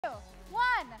2, 1,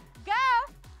 go!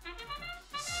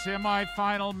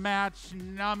 Semi-final match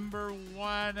number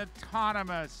 1,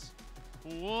 autonomous.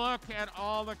 Look at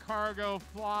all the cargo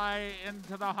fly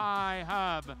into the high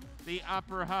hub. The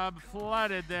upper hub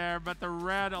flooded there, but the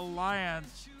Red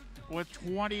Alliance with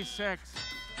 26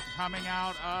 coming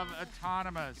out of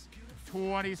autonomous.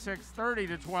 26, 30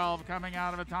 to 12 coming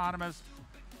out of autonomous.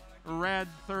 Red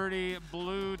 30,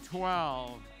 blue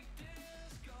 12.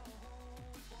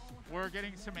 We're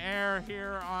getting some air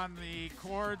here on the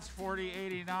cords,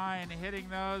 4089, hitting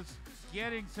those,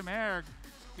 getting some air.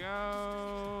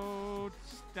 Go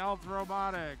Stealth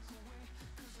Robotics.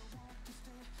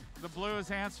 The blue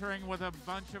is answering with a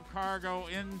bunch of cargo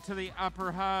into the upper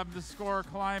hub. The score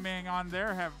climbing on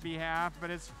their behalf, but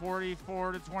it's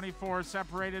 44 to 24,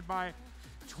 separated by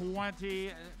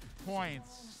 20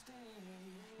 points.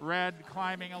 Red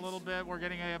climbing a little bit. We're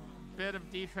getting a bit of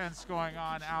defense going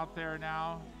on out there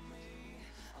now.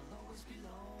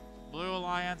 Blue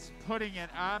Alliance putting it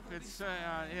up. It's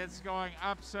going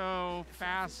up so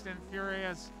fast and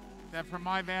furious that from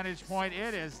my vantage point,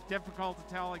 it is difficult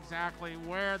to tell exactly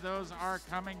where those are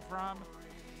coming from.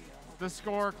 The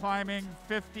score climbing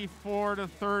 54 to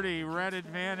 30, red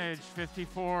advantage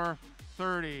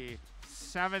 54-30.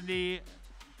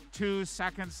 72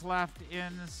 seconds left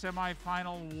in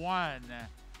semifinal 1.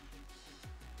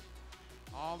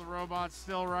 All the robots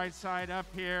still right side up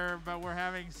here, but we're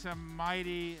having some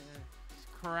mighty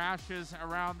crashes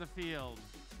around the field.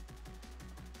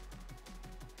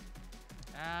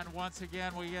 And once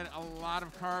again, we get a lot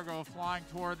of cargo flying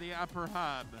toward the upper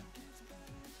hub.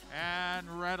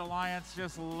 And Red Alliance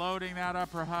just loading that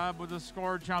upper hub with a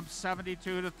score jump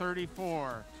 72 to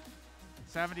 34.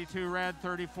 72 red,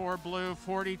 34 blue,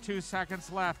 42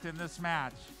 seconds left in this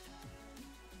match.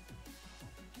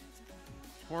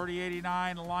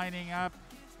 4089 lining up,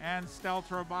 and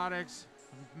Stealth Robotics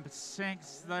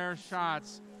sinks their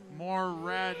shots. More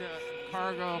red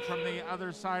cargo from the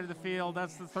other side of the field.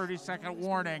 That's the 30-second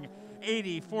warning.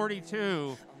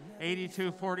 80-42.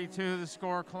 82-42, the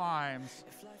score climbs.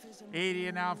 80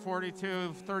 and now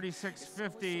 42,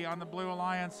 36-50 on the Blue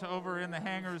Alliance over in the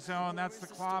hangar zone. That's the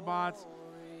Clawbots.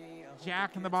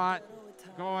 Jack in the Bot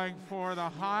going for the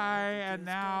high, and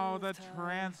now the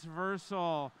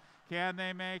transversal. Can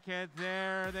they make it?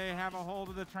 There they have a hold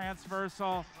of the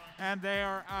transversal, and they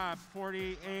are up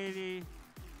 40-80.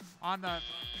 On the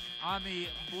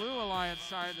Blue Alliance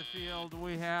side of the field,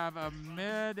 we have a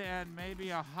mid and maybe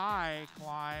a high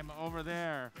climb over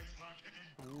there.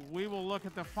 We will look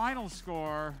at the final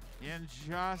score in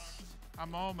just a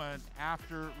moment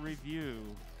after review.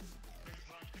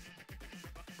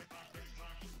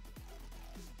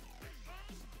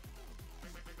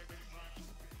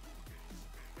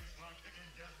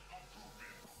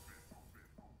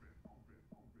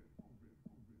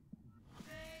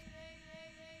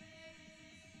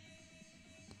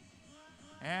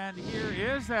 And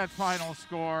here is that final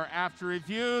score after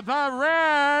review. The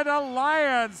Red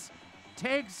Alliance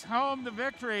takes home the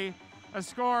victory, a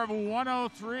score of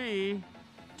 103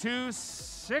 to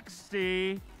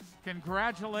 60.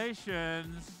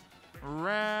 Congratulations,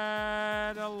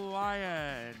 Red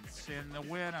Alliance, in the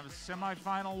win of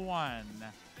semifinal 1.